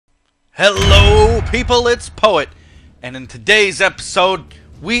Hello people, it's Poet, and in today's episode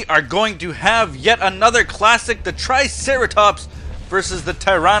we are going to have yet another classic, the Triceratops versus the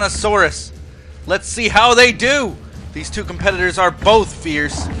Tyrannosaurus. Let's see how they do. These two competitors are both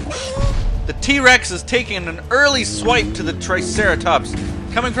fierce. The T-Rex is taking an early swipe to the Triceratops.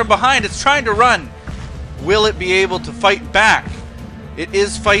 Coming from behind, it's trying to run. Will it be able to fight back? It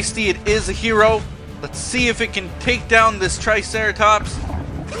is feisty, it is a hero. Let's see if it can take down this Triceratops.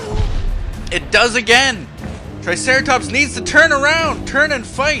 It does again. Triceratops needs to turn around, turn and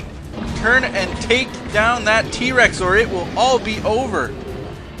fight. Turn and take down that T-Rex or it will all be over.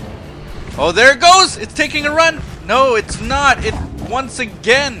 Oh, there it goes. It's taking a run. No, it's not. It once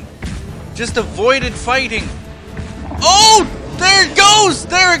again just avoided fighting. Oh, there it goes.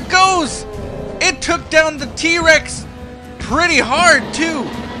 There it goes. It took down the T-Rex pretty hard too.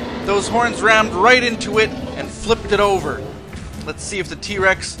 Those horns rammed right into it and flipped it over. Let's see if the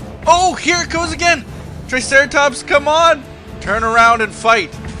T-Rex... Oh, here it goes again! Triceratops, come on! Turn around and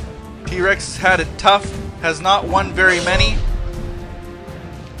fight. T-Rex had it tough, has not won very many.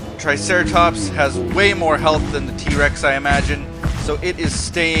 Triceratops has way more health than the T-Rex, I imagine, so it is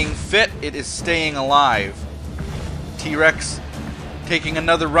staying fit, it is staying alive. T-Rex taking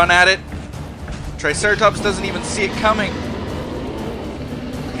another run at it. Triceratops doesn't even see it coming.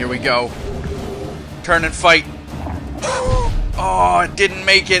 Here we go. Turn and fight. Oh, it didn't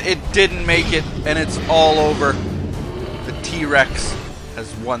make it. It didn't make it, and it's all over. The T-Rex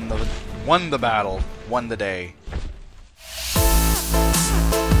has won the battle, won the day.